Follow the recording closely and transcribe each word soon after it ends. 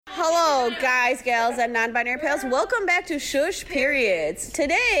Hello, guys, gals, and non-binary pals. Welcome back to Shush Periods.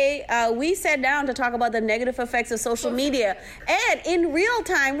 Today, we sat down to talk about the negative effects of social media. And in real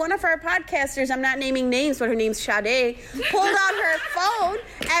time, one of our podcasters, I'm not naming names, but her name's Sade, pulled out her phone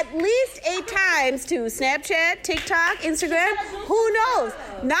at least 8 times to Snapchat, TikTok, Instagram. Who knows?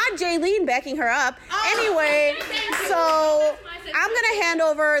 Not Jaylene backing her up. Anyway, so I'm going to hand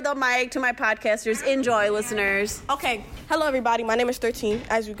over the mic to my podcasters. Enjoy, listeners. Okay. Hello, everybody. My name is 13,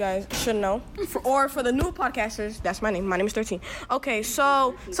 as you guys should know. For the new podcasters, that's my name. My name is 13. Okay,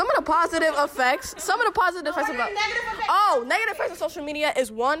 so some of the positive effects negative effects of social media is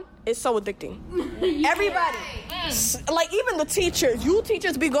one, it's so addicting. Everybody, like even the teachers, you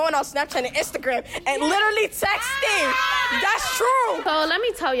teachers be going on Snapchat and Instagram and literally texting. That's true. So let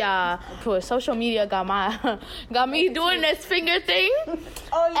me tell y'all, social media got me doing this finger thing.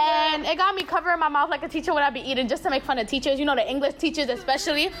 Oh, yeah. And it got me covering my mouth like a teacher when I be eating just to make fun of teachers. You know, the English teachers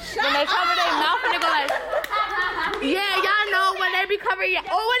especially, when they cover their mouth and they go like, yeah, y'all know when they be covering, or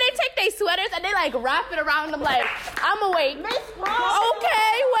when they take their sweaters and they like wrap it around them like, I'm awake. Okay,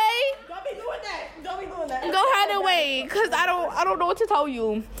 wait. Don't be doing that. Go ahead and wait, cause I don't know what to tell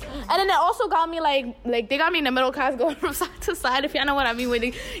you. And then it also got me like they got me in the middle class going from side to side. If y'all know what I mean, when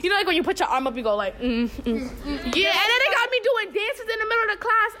you know, like when you put your arm up, you go like, yeah. And then they got me doing dances in the middle of the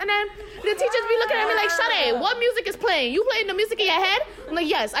class, and then the teachers be looking at me like, Sade, what music is playing? You playing the music in your head? I'm like,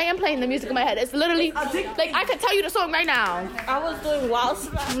 yes, I am playing the music in my head. It's literally like I could tell you the song right now. I was doing wild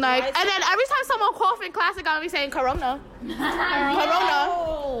stuff. Like, and then every time someone cough in class, it got me saying Corona.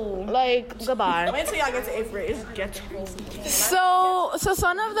 Like, goodbye. Wait until y'all get to 8th grade. It gets crazy. So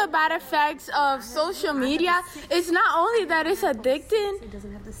some of the bad effects of social media is not only that it's addicting. It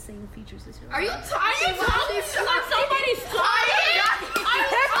doesn't have the same features as yours. Are you talking about somebody's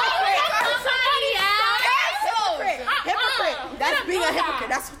Hypocrite. That's being a hypocrite.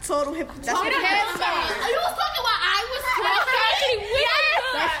 That's total hypocrite. That's hypocrite. You was talking about I was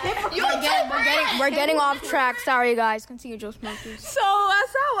We're getting off track. Sorry, guys. Continue, Joe Smokers. So,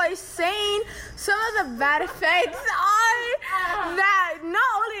 as I was saying, some of the bad effects are that not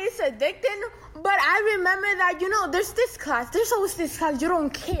only it's addicting, but I remember that, you know, there's always this class, you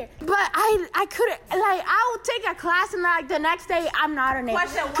don't care. But I couldn't, like, I would take a class and, like, the next day, I'm not in it.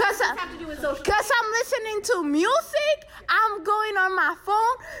 Question, what does this have to do with social media? Because I'm listening to music, I'm going on my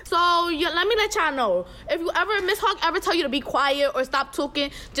phone. So, let me let y'all know. If you ever, Miss Hawk ever tell you to be quiet or stop talking,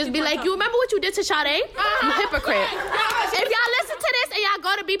 just be like, you remember what you did to Sade? You hypocrite. If y'all listen to this and y'all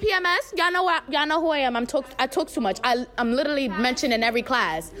go to BPMS, y'all know who I am. I talk too much. I'm literally mentioned in every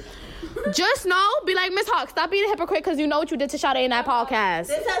class. Just know, be like, Miss Hawk, stop being a hypocrite because you know what you did to Sade in that podcast.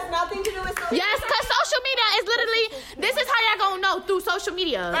 This has nothing to do with social media. Yes, because social media is literally, this is how y'all gonna know, through social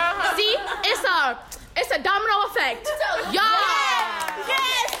media. See, it's a domino effect.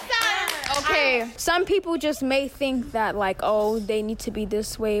 Yes, sir. Okay, some people just may think that, like, oh, they need to be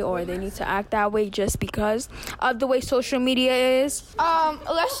this way or they need to act that way just because of the way social media is.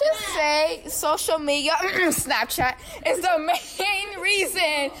 Let's just say social media, Snapchat, is the main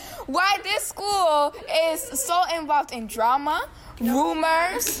reason why this school is so involved in drama and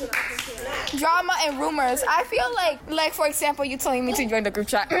rumors. I feel like for example, you telling me to join the group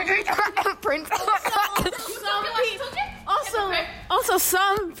chat. Also,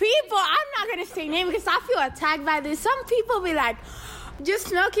 some people, I'm not going to say name because I feel attacked by this. Some people be like, just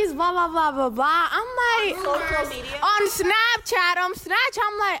Snookies, blah, blah, blah, blah, blah. I'm like, social media? on Snapchat,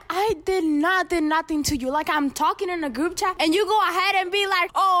 I'm like, I did nothing to you. Like, I'm talking in a group chat, and you go ahead and be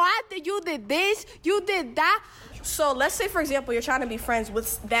like, oh, after you did this, you did that. So let's say, for example, you're trying to be friends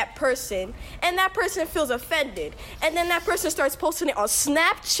with that person, and that person feels offended, and then that person starts posting it on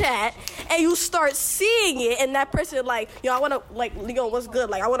Snapchat, and you start seeing it, and that person like, yo, I want to, like, yo, what's good?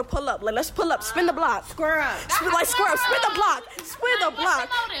 Like, I want to pull up. Like, let's pull up. Spin the block. Square up. Spin the block.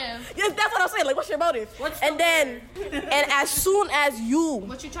 Yeah, that's what I'm saying. Like, what's your motive? And as soon as you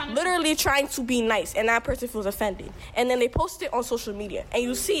literally trying to be nice, and that person feels offended, and then they post it on social media, and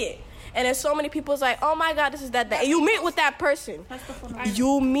you see it. And then so many people's like, oh my God, this is that. And you meet with that person. Can I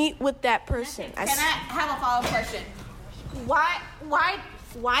have a follow-up question?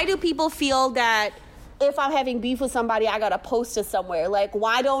 Why do people feel that if I'm having beef with somebody, I gotta post it somewhere? Like,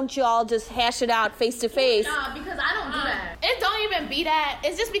 why don't y'all just hash it out face to face? Nah, because I don't do that. it don't even be that.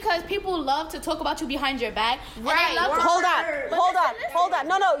 It's just because people love to talk about you behind your back. Right. Hold on.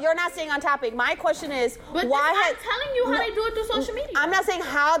 No, you're not staying on topic. My question is, I'm telling you how they do it through social media. I'm not saying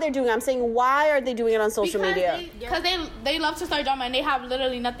how they're doing it. I'm saying why are they doing it on social media? Because they love to start drama and they have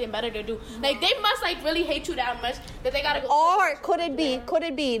literally nothing better to do. Like, they must, like, really hate you that much that they gotta go. Or could it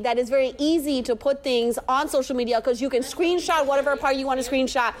be that it's very easy to put things on social media because you can screenshot whatever part you want to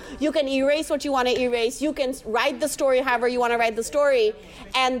screenshot. You can erase what you want to erase. You can write the story however you want to write the story.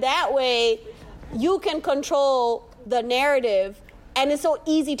 And that way, you can control the narrative. And it's so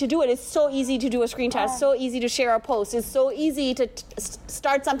easy to do it. It's so easy to do a screenshot. It's so easy to share a post. It's so easy to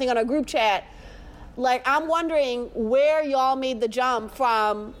start something on a group chat. Like, I'm wondering where y'all made the jump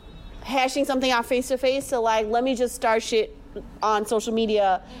from hashing something out face to face to, like, let me just start shit on social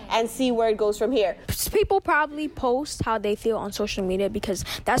media and see where it goes from here. People probably post how they feel on social media because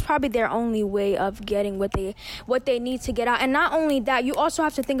that's probably their only way of getting what they need to get out. And not only that, you also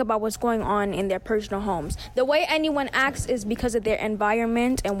have to think about what's going on in their personal homes. The way anyone acts is because of their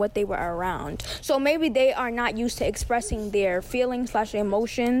environment and what they were around. So maybe they are not used to expressing their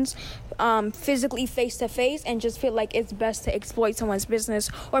feelings/emotions physically face to face and just feel like it's best to exploit someone's business,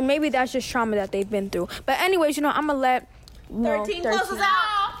 or maybe that's just trauma that they've been through. But anyways, I'm gonna let 13 closes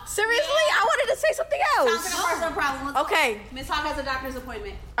out. Seriously? I wanted to say something else. Time for the personal problem. Okay. Miss Hawk has a doctor's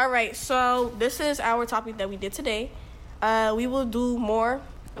appointment. All right, so this is our topic that we did today. We will do more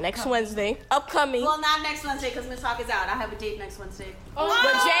next Wednesday. Upcoming. Well, not next Wednesday because Miss Hawk is out. I have a date next Wednesday. With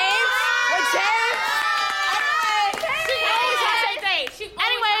James?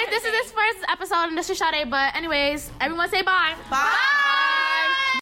 Anyways, this is this first episode and this is Sade. But anyways, everyone say bye. Bye.